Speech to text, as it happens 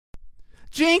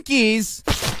Jinkies!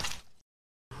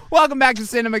 Welcome back to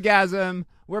CinemaGASM.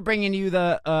 We're bringing you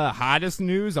the hottest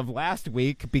news of last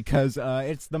week because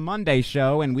it's the Monday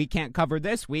show, and we can't cover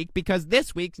this week because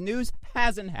this week's news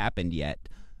hasn't happened yet.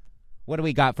 What do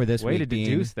we got for this week, Way to Dean?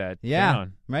 deduce that. Yeah,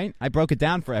 down. right? I broke it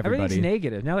down for everybody. Everything's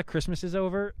negative. Now that Christmas is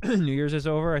over, New Year's is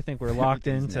over, I think we're locked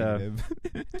into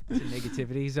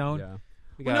negativity zone. Yeah.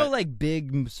 We know, like,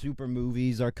 big super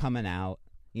movies are coming out.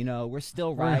 You know, we're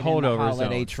still riding the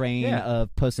holiday train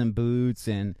of Puss in Boots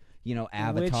and, you know,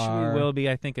 Avatar. Which we will be,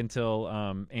 I think, until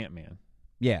Ant-Man.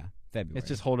 Yeah, February. It's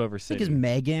just holdover city. I think is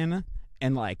Megan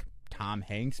and, like, Tom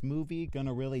Hanks movie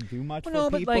gonna really do much for people? No,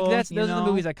 but, like, those are the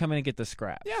movies that come in and get the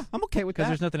scraps. Yeah, I'm okay with that. Because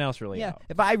there's nothing else really out.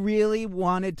 If I really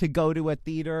wanted to go to a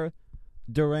theater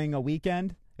during a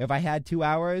weekend, if I had 2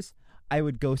 hours, I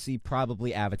would go see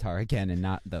probably Avatar again and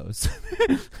not those.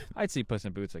 I'd see Puss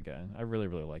in Boots again. I really,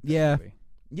 really like that movie.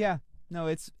 Yeah. No,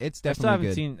 it's definitely I still haven't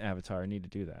good. seen Avatar. I need to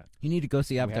do that. You need to go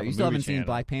see Avatar. You still haven't seen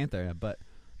Black Panther, but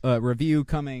review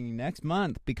coming next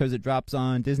month because it drops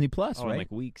on Disney Plus, right? In like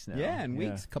weeks now. Yeah, in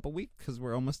weeks, couple weeks, because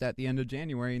we're almost at the end of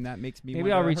January, and that makes me.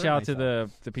 Maybe I'll reach out to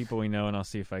the people we know, and I'll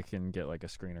see if I can get like a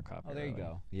screener copy. Oh, there you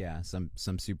go. Yeah, some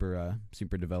super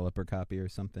developer copy or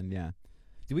something. Yeah.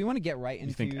 Do we want to get right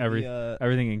into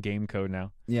everything in game code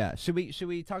now? Yeah. Should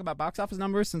we talk about box office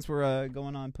numbers since we're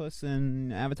going on Puss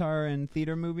and Avatar and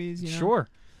theater movies? You know? Sure.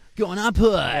 Going on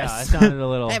Puss. Yeah, it sounded a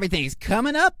little. Everything's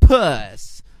coming up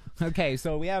Puss. Okay,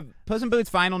 so we have Puss in Boots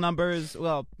final numbers.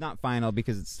 Well, not final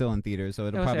because it's still in theaters, so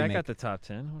it'll probably. I got the top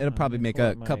 10. It'll probably make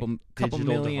a couple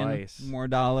million more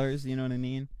dollars. You know what I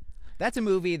mean? That's a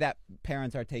movie that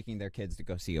parents are taking their kids to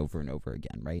go see over and over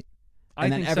again, right?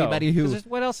 And then everybody who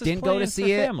didn't go to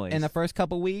see it in the first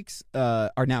couple weeks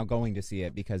are now going to see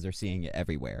it because they're seeing it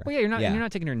everywhere. Well, yeah, you're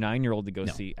not taking your 9-year-old to go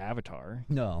see Avatar.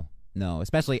 No,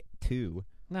 especially 2.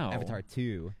 No, Avatar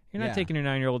 2. You're not taking your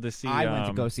 9-year-old to see. I went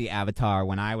to go see Avatar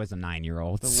when I was a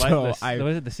 9-year-old. Was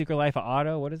it The Secret Life of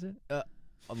Otto? What is it?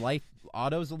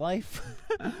 Otto's life.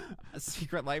 A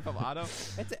Secret Life of Otto.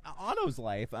 It's Otto's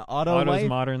life. Otto's life?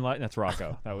 Modern Life. That's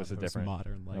Rocco. That was a different.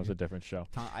 Modern Life. That was a different show.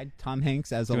 Tom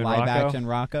Hanks as a live action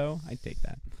Rocco. I'd take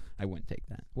that. I wouldn't take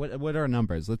that. What are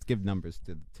numbers? Let's give numbers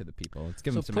to the people. Let's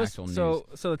give them some actual news. So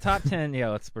the top 10. Yeah,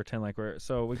 let's pretend like we're.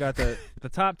 So we got the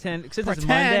top 10. Since it's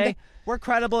Monday, we're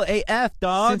credible AF,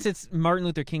 dog. Since it's Martin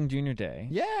Luther King Jr. Day.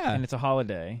 Yeah. And it's a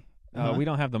holiday. We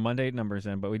don't have the Monday numbers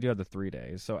in, but we do have the 3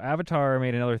 days. So Avatar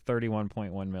made another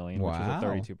 31.1 million, which is a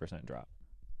 32% drop.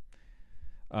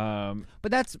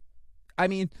 But that's, I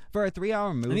mean, for a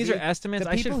 3-hour movie. And these are estimates.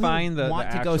 I should find the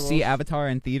want to go see Avatar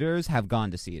in theaters have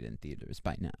gone to see it in theaters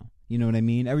by now. You know what I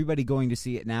mean? Everybody going to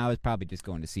see it now is probably just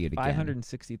going to see it again.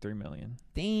 563 million.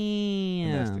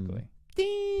 Damn. Domestically.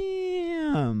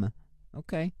 Damn.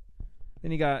 Okay.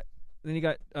 Then you got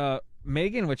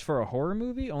Megan, which for a horror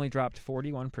movie only dropped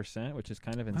 41%, which is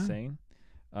kind of insane.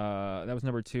 That was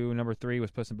number 2. Number 3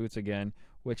 was Puss in Boots again,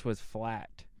 which was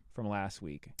flat from last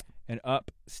week and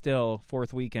up still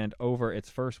 4th weekend over its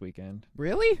first weekend.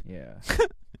 Really? Yeah.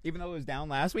 Even though it was down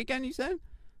last weekend, you said?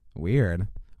 Weird.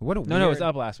 No, it was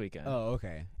up last weekend. Oh,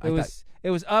 okay. It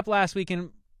was up last weekend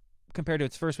compared to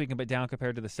its first weekend, but down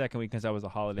compared to the second week because that was a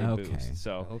holiday boost.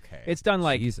 So it's done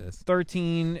like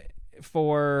 13,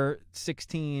 4,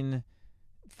 16,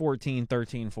 14,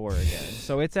 13, 4 again.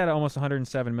 So it's at almost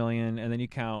 107 million, and then you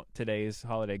count today's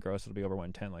holiday gross, it'll be over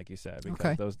 110, like you said,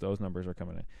 because those numbers are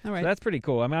coming in. All right. So that's pretty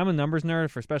cool. I mean, I'm a numbers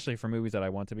nerd, especially for movies that I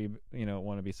want to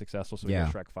be, successful. So we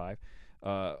got Shrek 5.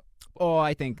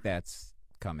 I think that's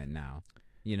coming now.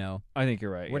 You know, I think you're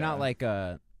right. We're not like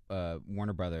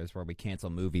Warner Brothers where we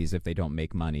cancel movies if they don't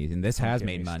make money, and this has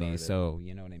made money, so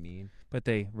you know what I mean. But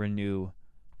they renew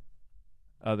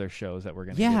other shows that we're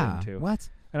going to get into. What?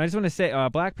 And I just want to say,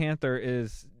 Black Panther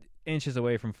is inches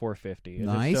away from 450.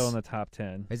 Nice. It's still in the top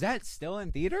 10. Is that still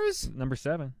in theaters? Number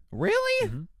 7. Really?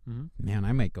 Mm-hmm. Man,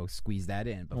 I might go squeeze that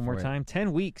in. One more time.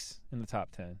 10 weeks in the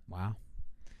top 10. Wow.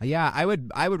 Yeah, I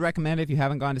would recommend if you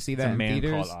haven't gone to see that in theaters. It's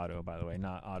a man called Otto, by the way,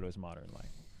 not Otto's Modern Life.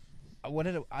 What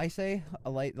did I say? The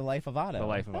Life of Otto. The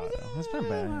Life of Otto. That's not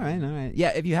bad. All right. Yeah,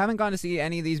 if you haven't gone to see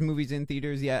any of these movies in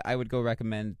theaters yet, I would go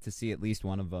recommend to see at least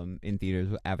one of them in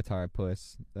theaters. Avatar,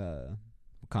 Puss,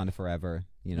 Wakanda Forever.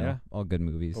 You know, all good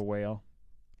movies. A Whale.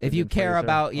 If you care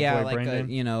about,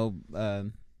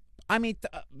 Brendan. I mean,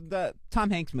 the Tom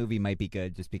Hanks movie might be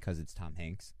good just because it's Tom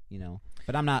Hanks, you know.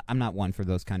 But I'm not one for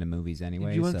those kind of movies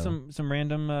anyway. Do you want some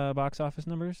random box office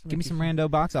numbers? Give me some rando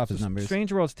box office numbers.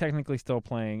 Strange World's technically still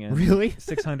playing in really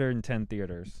 610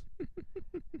 theaters.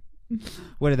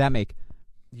 What did that make?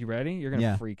 You ready? You're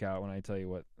gonna freak out when I tell you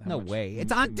what. No way!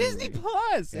 It's on Disney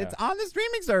Plus. Yeah. It's on the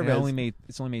streaming service.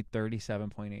 It's only made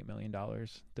 $37.8 million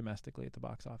domestically at the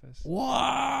box office. What?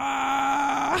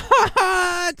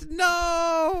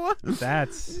 No.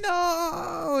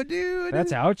 No, dude.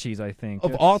 That's ouchies. I think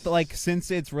of all since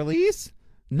its release.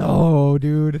 No,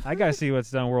 dude. I gotta see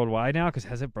what's done worldwide now, because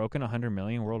has it broken 100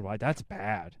 million worldwide? That's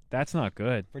bad. That's not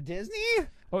good for Disney.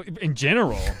 Oh, in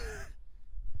general.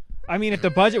 I mean, if the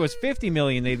budget was 50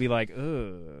 million, they'd be like,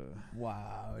 ugh.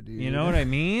 Wow, dude. You know what I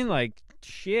mean? Like,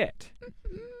 shit.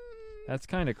 That's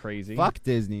kind of crazy. Fuck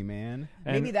Disney, man.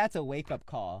 And maybe that's a wake-up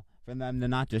call for them to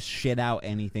not just shit out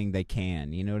anything they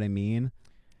can. You know what I mean?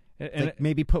 And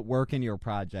maybe put work in your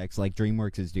projects like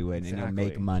DreamWorks is doing, and you'll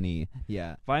make money.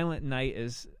 Yeah. Violent Night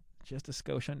is just a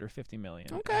skosh under 50 million.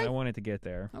 Okay. I want it to get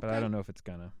there, but I don't know if it's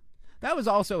gonna. That was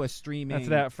also a streaming. That's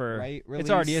that for right.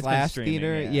 It's already been streaming.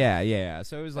 Theater. Yeah.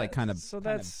 So it was like kind of. So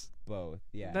that's both.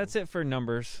 Yeah. That's it for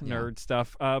numbers, nerd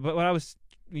stuff. But what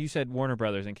you said Warner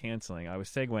Brothers and canceling. I was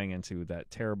segueing into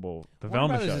that terrible. The Warner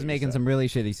Velma Brothers show is making some really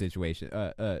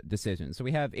shitty decisions. So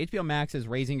we have HBO Max is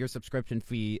raising your subscription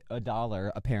fee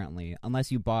 $1 apparently,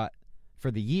 unless you bought for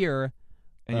the year.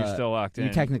 And you're still locked in.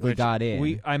 You technically got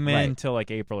in. I'm in until like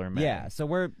April or May. Yeah, so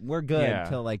we're good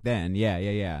till like then.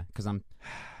 Yeah. Because I'm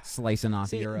slicing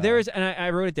off your. And I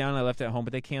wrote it down. I left it at home,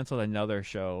 but they canceled another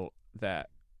show that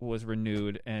was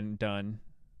renewed and done.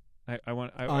 I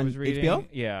was reading HBO?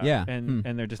 Yeah.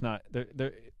 And they're just not.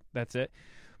 They're that's it.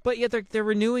 But yet they're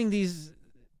renewing these.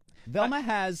 Velma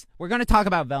has. We're going to talk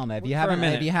about Velma. If you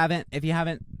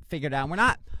haven't figured out, we're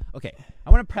not. Okay,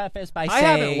 I want to preface by saying... I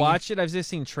haven't watched it. I've just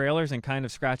seen trailers and kind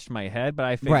of scratched my head, but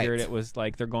I figured it was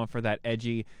like they're going for that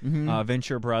edgy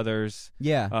Venture Brothers,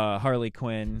 Harley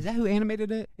Quinn. Is that who animated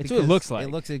it? It's what it looks like.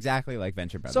 It looks exactly like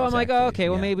Venture Brothers. So I'm like,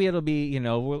 well, maybe it'll be,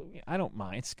 I don't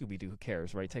mind. Scooby-Doo, who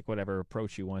cares, right? Take whatever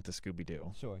approach you want to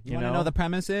Scooby-Doo. Sure. You want to know the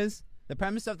premise is? The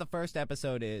premise of the first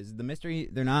episode is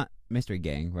they're not mystery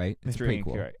gang, right? It's mystery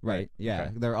prequel, right? Yeah,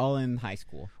 okay. They're all in high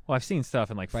school. Well, I've seen stuff,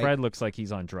 and like Fred looks like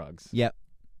he's on drugs. Yep.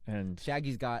 And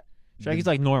Shaggy's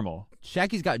like normal.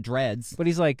 Shaggy's got dreads, but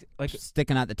he's like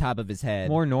sticking out the top of his head.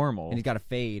 More normal. And he's got a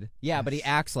fade. Yeah, but he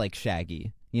acts like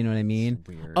Shaggy. You know what I mean?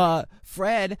 Weird.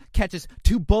 Fred catches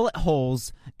 2 bullet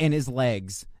holes in his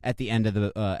legs at the end of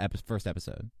the first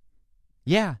episode.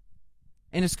 Yeah,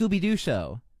 in a Scooby-Doo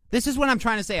show. This is what I'm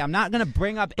trying to say. I'm not going to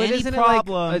bring up any problems.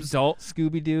 Like adult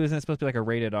Scooby-Doo? Isn't it supposed to be like a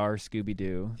rated R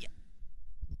Scooby-Doo? Yeah.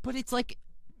 But it's like,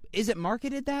 is it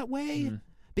marketed that way?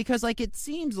 Because like it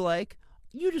seems like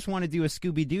you just want to do a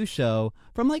Scooby-Doo show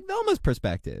from like Velma's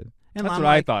perspective. And that's what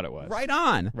I thought it was. Right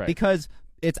on. Right. Because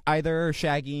it's either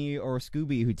Shaggy or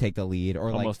Scooby who take the lead,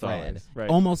 or almost like Fred. Always. Right.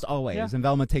 Almost always. Yeah. And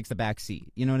Velma takes the back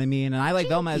seat. You know what I mean? And I like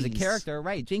Velma as a character.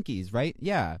 Right. Jinkies, right?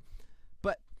 Yeah.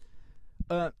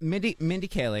 Mindy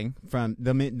Kaling from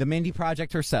the Mindy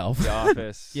Project herself. The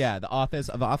Office. Yeah, The Office,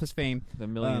 of Office fame. The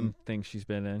million things she's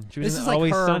been in. She was in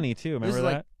Always Sunny, too. Remember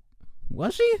that?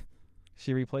 Was she?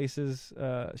 She replaces,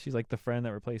 she's like the friend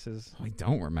that replaces. I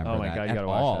don't remember that. Oh, my God, you got to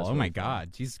watch that. Oh, my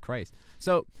God. Jesus Christ.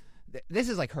 So, this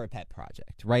is like her pet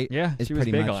project, right? Yeah, she was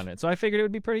big on it. So I figured it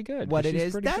would be pretty good. What it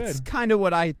is, that's kind of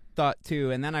what I thought,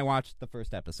 too. And then I watched the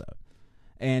first episode.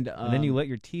 And then you let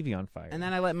your TV on fire. And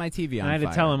then I let my TV on fire. And I had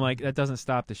to tell him, like, that doesn't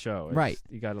stop the show. Right.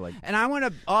 You got to, like... And I want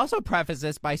to also preface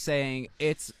this by saying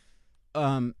it's...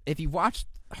 if you watched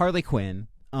Harley Quinn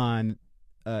on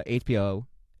HBO,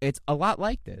 it's a lot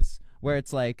like this. Where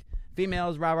it's like,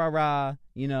 females, rah, rah,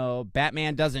 rah,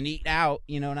 Batman doesn't eat out,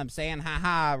 you know what I'm saying?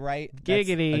 Ha-ha, right?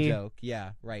 Giggity. That's a joke.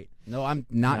 Yeah, right. No, I'm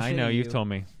not I know, you've told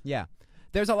me. Yeah.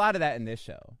 There's a lot of that in this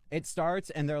show. It starts,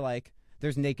 and they're like...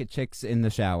 There's naked chicks in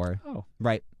the shower. Oh.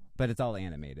 Right. But it's all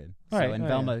animated.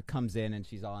 Velma comes in and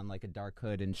she's on like a dark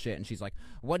hood and shit, and she's like,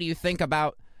 what do you think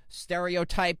about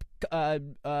stereotype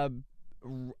right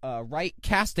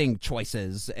casting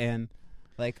choices and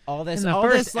like all this in the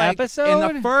first episode?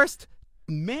 In the first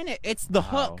minute, it's the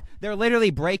hook. They're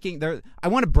literally breaking I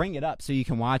want to bring it up so you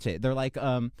can watch it. They're like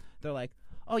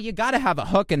oh, you got to have a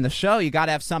hook in the show. You got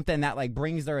to have something that like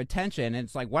brings their attention. And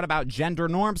it's like, what about gender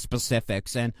norm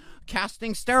specifics and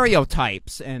casting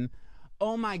stereotypes? And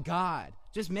oh my God,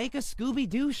 just make a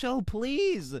Scooby-Doo show,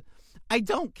 please. I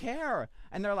don't care.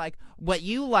 And they're like, what,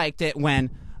 you liked it when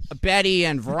Betty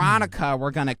and Veronica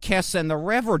were going to kiss in the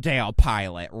Riverdale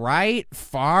pilot, right?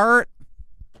 Fart.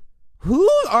 Who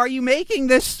are you making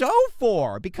this show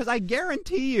for? Because I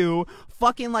guarantee you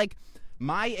fucking like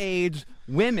my age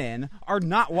women are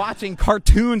not watching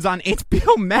cartoons on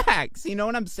HBO Max. You know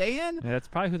what I'm saying? Yeah, that's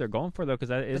probably who they're going for, though, because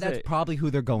that's probably who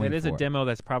they're going for. It is a demo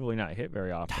that's probably not hit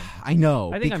very often. I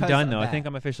know. I think I'm done, though. I think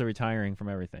I'm officially retiring from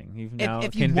everything. You've now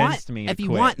convinced me to quit.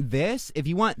 If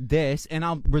you want this, and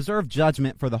I'll reserve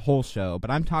judgment for the whole show,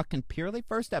 but I'm talking purely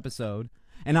first episode,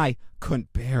 and I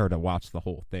couldn't bear to watch the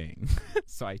whole thing.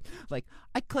 So I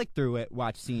clicked through it,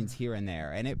 watched scenes here and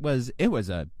there, and it was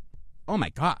a, oh my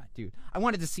God, dude. I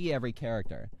wanted to see every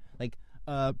character. Like,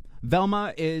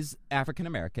 Velma is African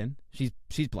American.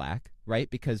 She's black, right?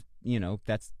 Because,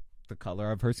 that's the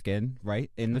color of her skin,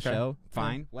 right? In the show.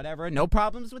 Fine, whatever. No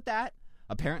problems with that.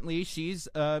 Apparently she's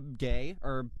gay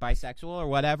or bisexual or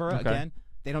whatever. Okay. Again,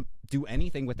 they don't do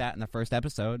anything with that in the first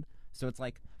episode. So it's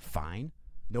like, fine.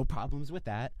 No problems with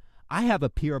that. I have a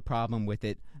pure problem with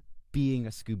it being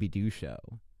a Scooby-Doo show.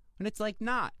 And it's like,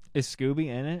 not. Is Scooby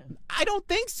in it? I don't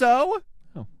think so.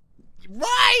 Oh.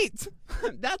 Right!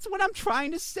 That's what I'm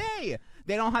trying to say.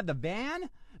 They don't have the van,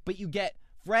 but you get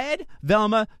Fred,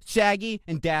 Velma, Shaggy,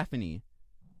 and Daphne.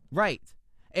 Right.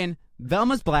 And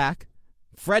Velma's black.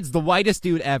 Fred's the whitest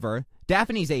dude ever.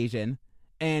 Daphne's Asian.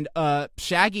 And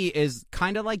Shaggy is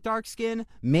kind of like dark skin,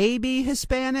 maybe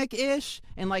Hispanic-ish,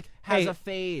 and has a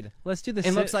fade. Let's do the.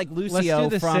 And looks like Lucio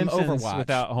from Simpsons Overwatch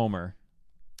without Homer.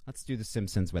 Let's do the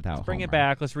Simpsons without Homer. Bring it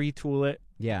back. Let's retool it.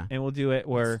 Yeah, and we'll do it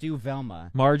where let's do Velma.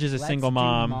 Marge is a single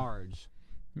mom. Marge.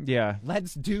 Yeah.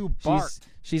 Let's do Bart.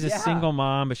 She's a single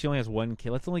mom, but she only has one kid.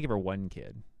 Let's only give her one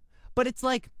kid. But it's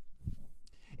like,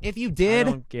 if you did,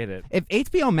 I don't get it. If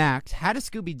HBO Max had a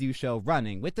Scooby-Doo show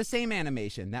running with the same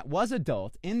animation that was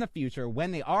adult in the future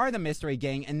when they are the mystery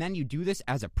gang, and then you do this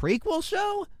as a prequel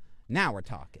show, now we're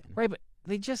talking. Right, but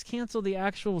they just canceled the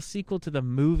actual sequel to the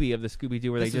movie of the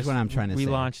Scooby-Doo where this they just is what I'm trying to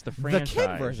relaunched the franchise. The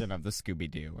kid version of the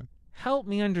Scooby-Doo. Help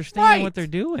me understand what they're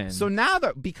doing. So now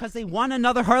because they want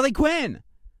another Harley Quinn.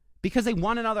 Because they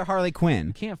want another Harley Quinn.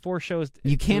 You can't force shows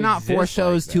You cannot force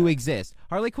shows to exist.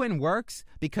 Harley Quinn works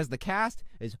because the cast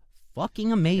is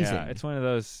fucking amazing. Yeah, it's one of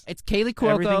those. It's Kaylee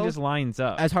Cuoco. Everything just lines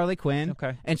up. As Harley Quinn.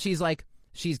 Okay. And she's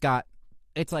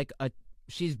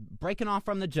breaking off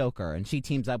from the Joker, and she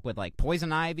teams up with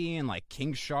Poison Ivy and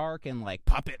King Shark and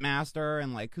Puppet Master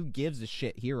and who gives a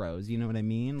shit heroes, you know what I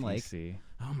mean? DC.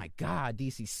 Oh my God,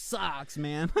 DC sucks,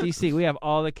 man. DC, we have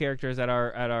all the characters at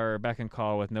our beck and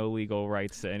call with no legal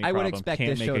rights to any problem. I would expect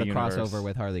this show to cross over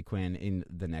with Harley Quinn in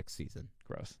the next season.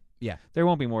 Gross. Yeah. There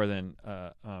won't be more than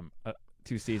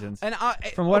 2 seasons. And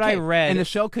from what I read, and the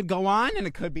show could go on, and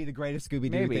it could be the greatest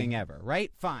Scooby-Doo thing ever,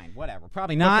 right? Fine, whatever.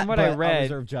 Probably not. From what I read, I'll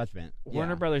reserve judgment.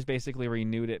 Warner Brothers basically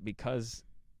renewed it because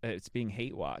it's being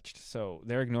hate watched. So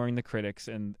they're ignoring the critics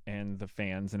and the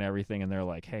fans and everything, and they're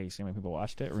like, "Hey, see how many people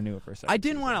watched it? Renew it for a second." I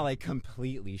didn't want to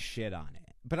completely shit on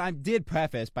it. But I did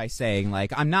preface by saying,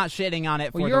 I'm not shitting on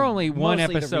it for you're only one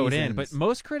episode in, but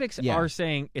most critics are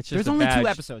saying it's just There's only 2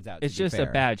 episodes out. It's just a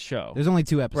bad show. There's only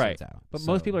 2 episodes out. But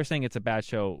most people are saying it's a bad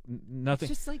show.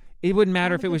 Nothing. It's just it wouldn't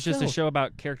matter if it was just a show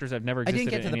about characters that have never existed. I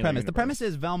didn't get to the premise. The premise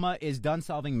is Velma is done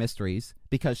solving mysteries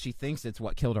because she thinks it's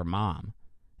what killed her mom.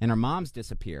 And her mom's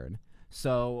disappeared.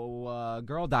 So a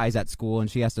girl dies at school and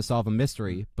she has to solve a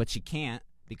mystery, but she can't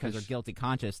because her guilty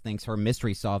conscience thinks her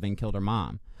mystery solving killed her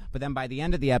mom. But then by the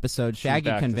end of the episode,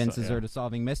 Shaggy convinces her to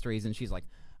solving mysteries, and she's like,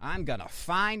 I'm going to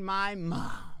find my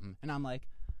mom. And I'm like,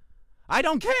 I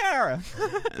don't care.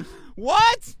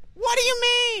 What? What do you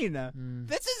mean?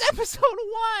 This is episode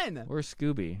 1. Where's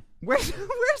Scooby? Where's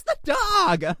the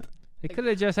dog? They could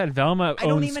have just had Velma own Scooby. I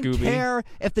don't even care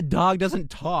if the dog doesn't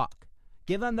talk.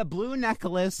 Give him the blue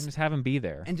necklace. And just have him be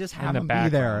there. And just have him be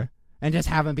there. And just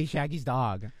have him be Shaggy's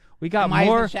dog. We got Why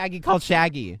more isn't Shaggy called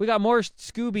Shaggy. We got more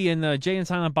Scooby in the Jay and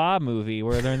Silent Bob movie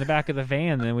where they're in the back of the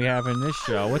van than we have in this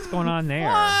show. What's going on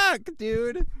there? Fuck,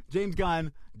 dude. James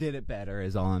Gunn did it better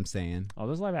is all I'm saying. Oh,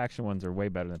 those live action ones are way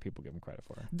better than people give them credit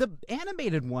for. The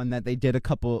animated one that they did a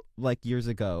couple years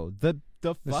ago, the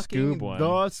fucking Scoob one. The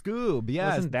Scoob,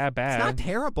 yes. Wasn't that bad. It's not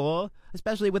terrible,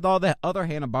 especially with all the other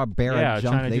Hanna-Barbera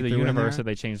junk trying to do the universe that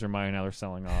they changed their mind, now they're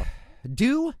selling off.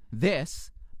 Do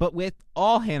this, but with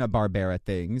all Hanna-Barbera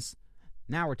things.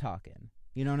 Now we're talking.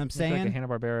 You know what I'm saying? It's like a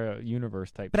Hanna-Barbera universe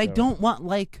type But show. I don't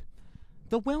want,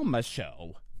 the Wilma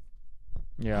show.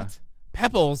 Yeah. What?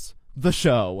 Pebbles, the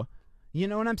show. You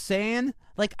know what I'm saying?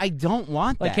 I don't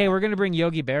want that. Hey, we're going to bring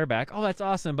Yogi Bear back. Oh, that's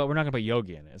awesome, but we're not going to put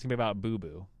Yogi in it. It's going to be about Boo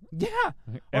Boo. Yeah. Or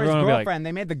Everyone his girlfriend.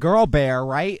 They made the girl bear,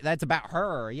 right? That's about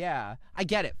her. Yeah. I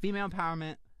get it. Female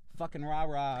empowerment. Fucking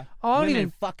rah-rah.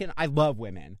 I love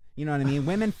women. You know what I mean?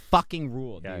 Women fucking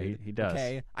rule, dude. Yeah, he does.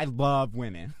 Okay? I love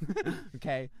women.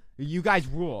 Okay? You guys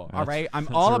rule, all right? I'm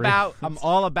all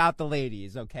about the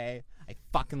ladies, okay? I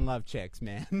fucking love chicks,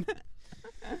 man.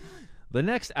 The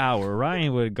next hour,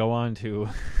 Ryan would go on to...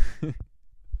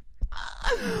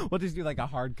 We'll just do like a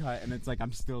hard cut, and it's like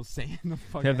I'm still saying the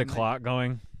fucking... Have the clock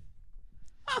going.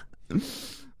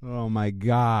 Oh, my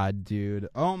God, dude.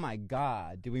 Oh, my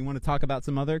God. Do we want to talk about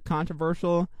some other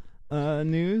controversial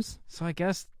news? So I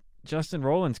guess Justin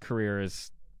Roiland's career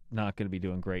is not going to be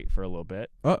doing great for a little bit.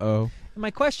 Uh-oh. And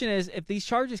my question is, if these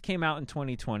charges came out in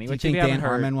 2020... Do you think Dan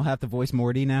Harmon will have to voice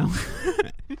Morty now?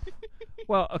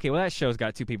 Well, okay, that show's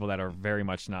got two people that are very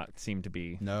much not seem to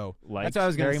be liked that's what I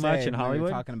was very say much in Hollywood. We were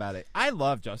talking about it. I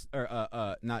love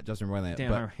not Justin Roiland.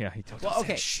 He told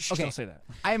okay, don't say that.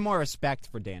 I have more respect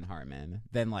for Dan Harmon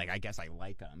than like I guess I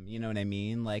like him. You know what I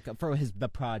mean? Like for the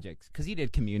projects because he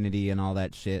did Community and all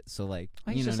that shit. So like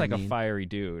he's just like a fiery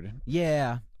dude.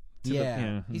 Yeah,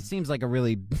 yeah. He seems like a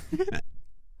really.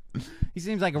 He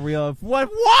seems like a real what?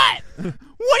 What?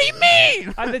 What do you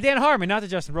mean? I'm the Dan Harmon, not the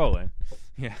Justin Roiland.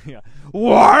 Yeah.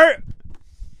 What?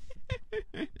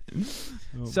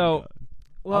 So,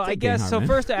 well, I guess so.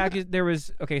 First, there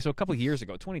was so a couple years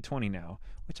ago, 2020 now,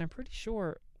 which I'm pretty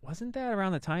sure wasn't that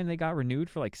around the time they got renewed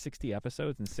for like 60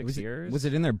 episodes in 6 years. Was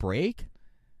it in their break,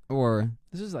 or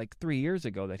this was like 3 years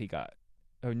ago that he got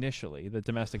initially the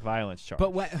domestic violence charge?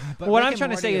 But what I'm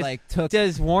trying to say is,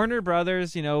 does Warner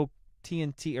Brothers,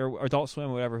 TNT or Adult Swim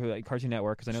or whatever, who like Cartoon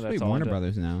Network, because I know that's all Warner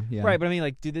Brothers now, yeah. Right, but I mean,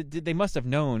 like, they must have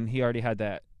known he already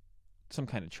had some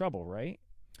kind of trouble, right?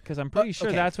 Because I'm pretty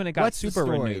sure that's when it got super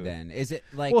renewed. Then is it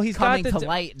like he's coming to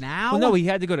light now? Well, no, he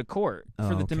had to go to court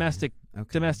for the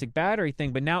domestic battery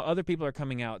thing, but now other people are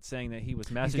coming out saying that he was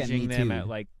messaging them at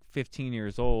like 15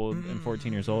 years old and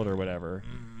 14 years old or whatever,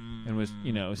 and was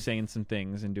saying some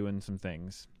things and doing some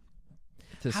things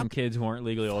to some kids who aren't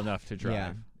legally old enough to drive.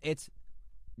 Yeah, it's.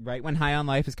 Right when High on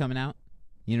Life is coming out,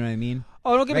 you know what I mean?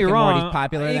 Oh, don't get me wrong. Morty's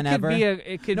popular than ever.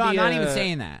 I'm not even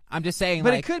saying that. I'm just saying,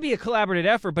 but it could be a collaborative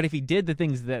effort. But if he did the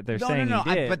things that they're saying,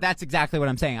 he did. But that's exactly what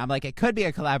I'm saying. I'm like, it could be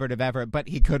a collaborative effort, but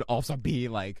he could also be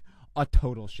like a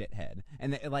total shithead,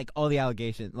 and like all the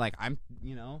allegations. Like I'm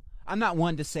not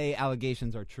one to say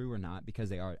allegations are true or not because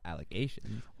they are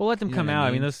allegations. Well, let them come out.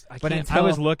 I mean, I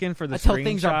was looking for the until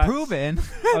things are proven.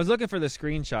 I was looking for the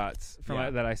screenshots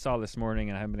that I saw this morning,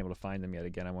 and I haven't been able to find them yet.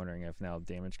 Again, I'm wondering if now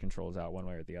damage control's out one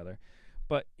way or the other.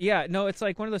 But yeah, no, it's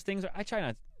like one of those things where I try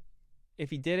not. If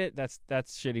he did it, that's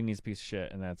shitty. He's a piece of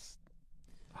shit, and that's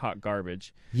hot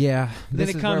garbage. Yeah,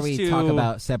 this is where we talk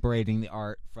about separating the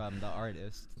art from the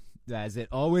artist. As it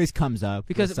always comes up,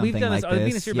 because we've done this.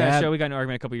 Being a Super Show, we got in an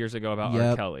argument a couple years ago about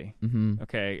R. Kelly. Mm-hmm.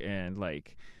 Okay, and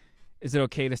like, is it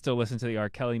okay to still listen to the R.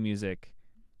 Kelly music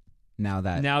now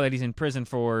that he's in prison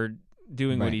for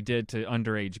doing what he did to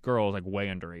underage girls, like way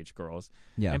underage girls?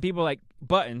 Yeah, and people like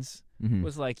Buttons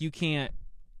was like, you can't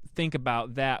think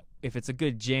about that if it's a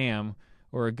good jam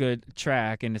or a good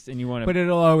track, and you want to. But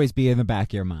it'll always be in the back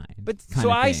of your mind. But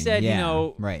so I said,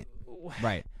 right.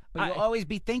 But you'll always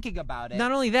be thinking about it.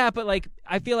 Not only that, but like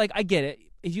I feel like I get it.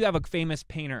 If you have a famous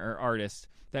painter or artist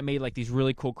that made like these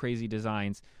really cool, crazy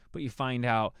designs, but you find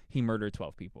out he murdered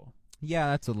 12 people. Yeah,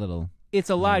 that's a little. It's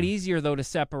a lot easier though to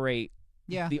separate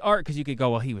the art, because you could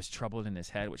go, well, he was troubled in his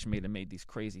head, which made him these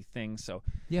crazy things. So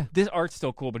this art's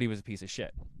still cool, but he was a piece of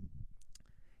shit.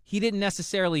 He didn't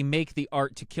necessarily make the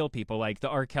art to kill people. Like the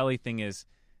R. Kelly thing is,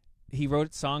 he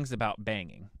wrote songs about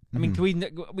banging. I mean, we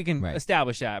can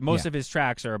establish that. Most of his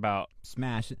tracks are about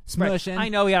smushing. Right. I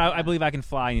know, I Believe I Can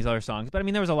Fly and these other songs. But I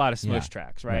mean, there was a lot of smush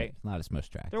tracks, right? A lot of smush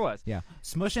tracks. There was. Yeah.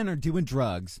 Smushing or doing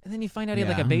drugs. And then you find out he had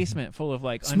like a basement full of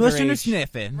like smushing underage, or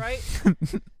sniffing. Right?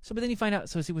 But then you find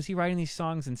out, was he writing these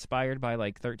songs inspired by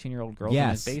like 13-year-old girls in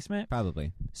his basement?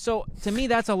 Probably. So to me,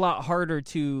 that's a lot harder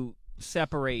to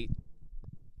separate.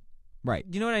 Right.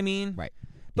 You know what I mean? Right.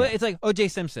 But it's like O.J.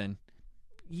 Simpson.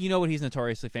 You know what he's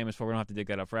notoriously famous for. We don't have to dig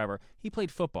that up forever. He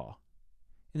played football,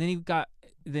 and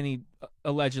then he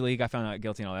allegedly got found out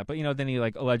guilty and all that. But then he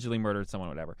like allegedly murdered someone,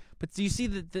 or whatever. But do you see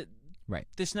that? Right.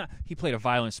 He played a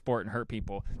violent sport and hurt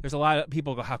people. There's a lot of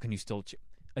people go, how can you still?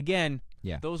 Again,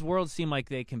 those worlds seem like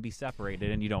they can be separated,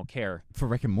 and you don't care. For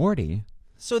Rick and Morty.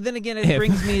 So then again, it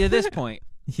brings me to this point.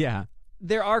 Yeah.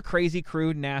 There are crazy,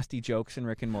 crude, nasty jokes in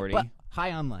Rick and Morty. But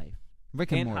High on Life.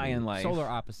 Rick and Morty. High on Life. Solar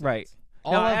Opposites. Right.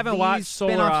 All I haven't watched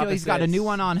Solar Opposites. He's got a new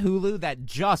one on Hulu that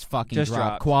just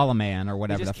dropped. Koala Man or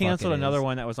whatever. They just canceled another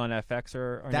one that was on FX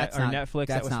or Netflix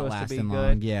that was supposed to be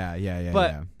long. good. Yeah.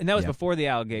 And that was before the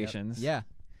allegations. Yeah.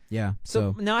 Yeah.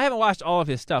 So now I haven't watched all of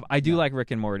his stuff. I do like Rick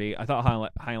and Morty. I thought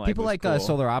Heinlein people was like cool.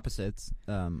 Solar Opposites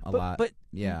a lot. But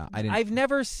yeah, I've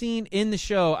never seen in the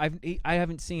show. I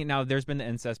haven't seen. Now there's been the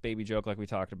incest baby joke like we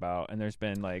talked about, and there's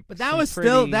been like. But that was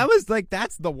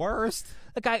that's the worst.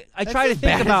 Like I try to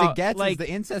think about like the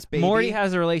incest baby. Morty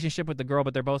has a relationship with the girl,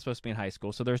 but they're both supposed to be in high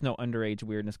school, so there's no underage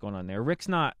weirdness going on there. Rick's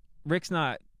not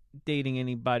dating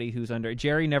anybody who's under.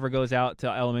 Jerry never goes out to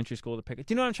elementary school to pick it.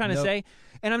 Do you know what I'm trying to say?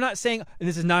 And I'm not saying, and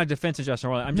this is not a defense of Justin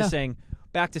Roiland. I'm just saying,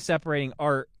 back to separating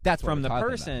art from the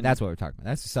person. About. That's what we're talking about.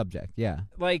 That's the subject. Yeah.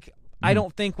 Like I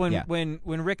don't think when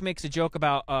Rick makes a joke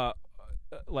about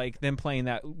like them playing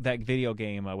that video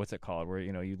game, what's it called, where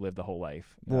you live the whole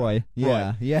life. Roy.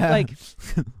 Yeah.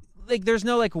 Like there's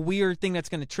no like weird thing that's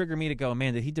going to trigger me to go,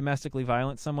 man, did he domestically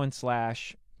violence someone /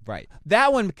 Right.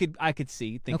 That one I could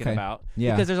see thinking about.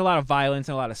 Yeah. Because there's a lot of violence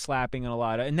and a lot of slapping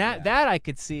and that I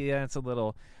could see. That's a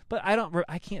little. But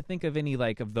I can't think of any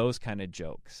like of those kind of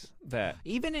jokes that.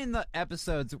 Even in the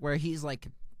episodes where he's like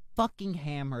fucking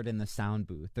hammered in the sound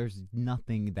booth, there's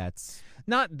nothing that's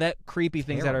not that creepy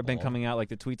things that have been coming out, like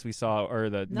the tweets we saw or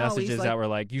the messages that were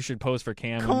like, you should pose for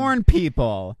Cam. Corn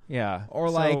people. Yeah. Or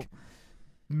like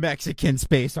Mexican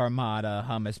space armada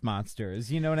hummus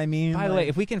monsters. You know what I mean? By the way,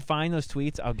 if we can find those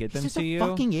tweets, I'll get them to you. He's just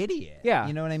a fucking idiot. Yeah.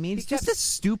 You know what I mean? He's just a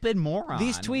stupid moron.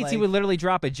 These tweets, he would literally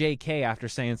drop a JK after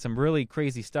saying some really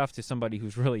crazy stuff to somebody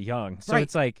who's really young. So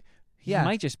it's like, he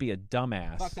might just be a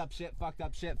dumbass. Fucked up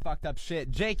shit.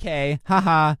 JK.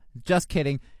 Haha. Just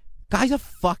kidding. Guy's a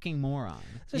fucking moron.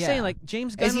 So saying, like,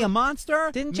 James Gunn. Is he a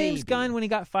monster? Didn't James Gunn, when he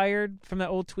got fired from that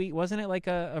old tweet, wasn't it like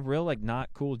a real, like,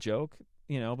 not cool joke?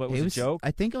 But it was a joke.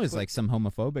 I think it was like some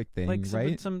homophobic thing, like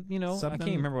right? Something, I can't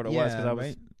remember what it was because I was.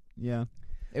 Right? Yeah,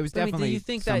 it was definitely. Do you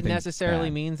think that necessarily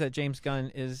means that James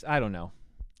Gunn is? I don't know.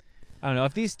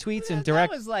 If these tweets and direct.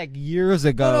 That was like years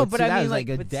ago. No, but I mean, that was like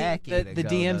a decade ago. The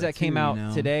DMs that came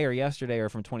out today or yesterday are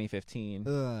from 2015.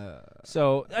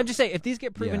 So I'm just saying, if these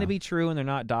get proven to be true and they're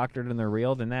not doctored and they're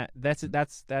real, then that's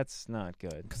not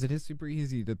good. Because it is super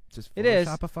easy to just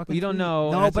Photoshop a fucking. You don't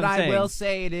know. No, but I will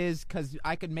say it is, because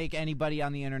I could make anybody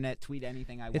on the internet tweet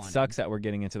anything I want. It sucks that we're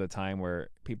getting into the time where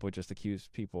people just accuse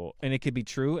people, and it could be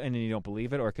true and then you don't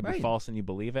believe it, or it could be false and you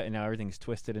believe it, and now everything's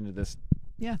twisted into this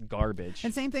garbage.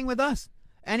 And same thing with us.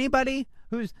 Anybody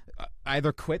who's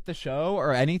either quit the show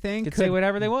or anything could say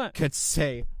whatever they want. Could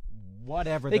say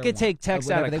whatever they could take text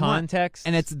out of context,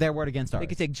 and it's their word against ours. They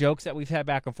could take jokes that we've had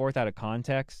back and forth out of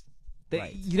context.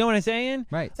 You know what I'm saying?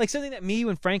 Right. Like something that me, you,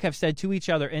 and Frank have said to each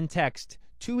other in text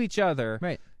to each other.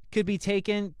 Right. Could be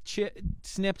taken,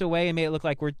 snipped away, and made it look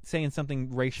like we're saying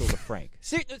something racial to Frank.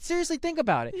 Seriously, think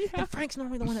about it. And Frank's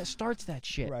normally the one that starts that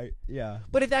shit. Right. Yeah.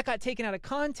 But if that got taken out of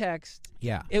context,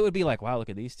 it would be like, wow, look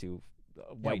at these two.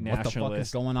 White nationalists, what the fuck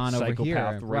is going on over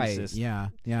here? Racist. Right?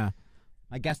 Yeah.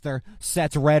 I guess their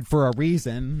set's red for a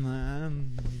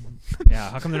reason.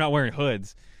 How come they're not wearing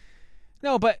hoods?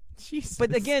 No, but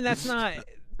again, that's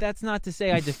not to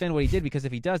say I defend what he did, because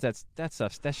if he does,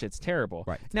 that shit's terrible.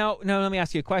 Right. Now, let me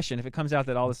ask you a question. If it comes out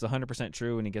that all this is 100%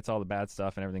 true and he gets all the bad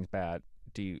stuff and everything's bad,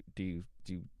 do you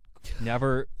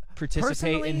never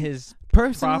participate in his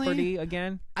property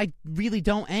again? I really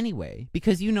don't anyway,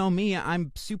 because you know me,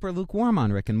 I'm super lukewarm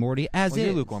on Rick and Morty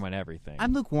you're lukewarm on everything.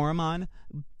 I'm lukewarm on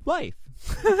life.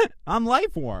 I'm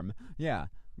life warm. Yeah.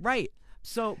 Right.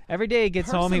 So every day he gets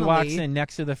home, he walks in,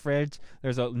 next to the fridge,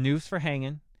 there's a noose for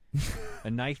hanging, a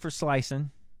knife for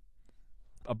slicing,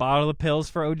 a bottle of pills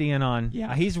for ODing on.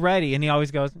 Yeah. He's ready, and he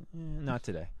always goes, not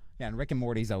today. Yeah, and Rick and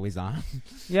Morty's always on.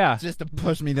 Yeah. Just to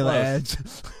push me to the edge.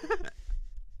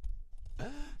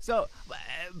 So,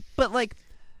 but like,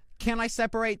 can I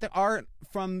separate the art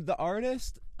from the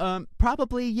artist?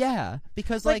 Probably, yeah.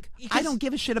 Because I don't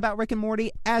give a shit about Rick and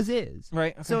Morty as is.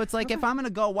 Right. Okay. So it's like, if I'm gonna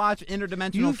go watch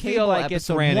Interdimensional Cable feel like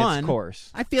episode it's ran 1, its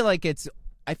course. I feel like its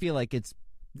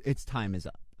time is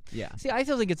up. Yeah. See, I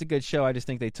still think it's a good show. I just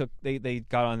think they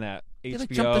got on that HBO. They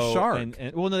jumped the shark. And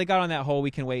they got on that whole,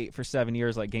 we can wait for 7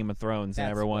 years like Game of Thrones, and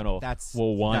everyone will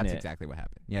want it. That's exactly what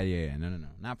happened. Yeah. No.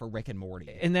 Not for Rick and Morty.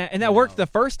 And that worked the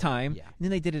first time, and then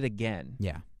they did it again.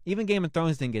 Yeah. Even Game of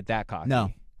Thrones didn't get that cocky.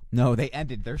 No, they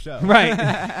ended their show. Right.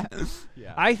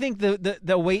 Yeah. I think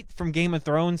the wait from Game of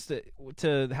Thrones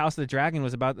to House of the Dragon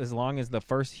was about as long as the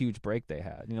first huge break they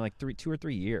had. Like 2 or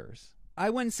 3 years. I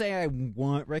wouldn't say I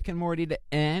want Rick and Morty to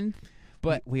end,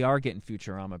 but we are getting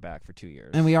Futurama back for 2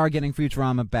 years. And we are getting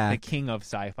Futurama back. The king of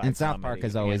sci-fi. And South Park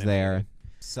is always there.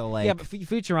 So but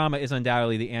Futurama is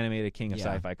undoubtedly the animated king of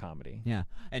sci-fi comedy. Yeah.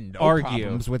 And no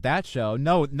problems with that show.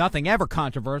 No, nothing ever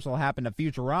controversial happened to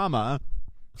Futurama.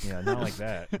 Yeah, not like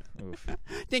that. Oof.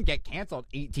 Didn't get canceled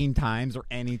 18 times or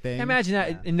anything. Imagine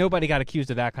that, and nobody got accused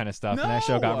of that kind of stuff, and that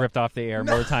show got ripped off the air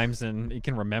more times than you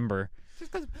can remember.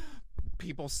 Just because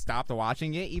people stopped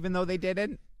watching it, even though they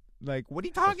didn't. Like, what are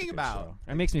you talking about? Show.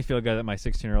 It makes me feel good that my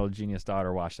 16-year-old genius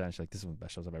daughter watched that, and she's like, this is one of the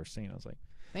best shows I've ever seen. I was like,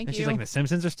 thank you. She's like, The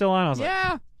Simpsons are still on? I was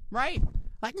like, right.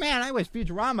 Like, man, I wish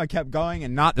Futurama kept going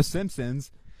and not The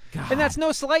Simpsons. God. And that's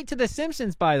no slight to The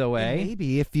Simpsons, by the way. And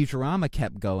maybe if Futurama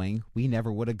kept going, we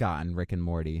never would have gotten Rick and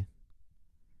Morty.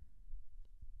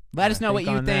 Let us know what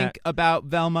you think about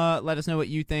Velma. Let us know what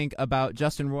you think about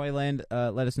Justin Roiland.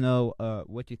 Let us know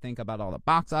what you think about all the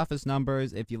box office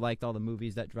numbers. If you liked all the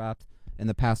movies that dropped in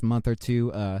the past month or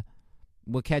two.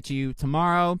 We'll catch you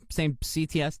tomorrow. Same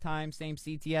CTS time, same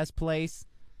CTS place.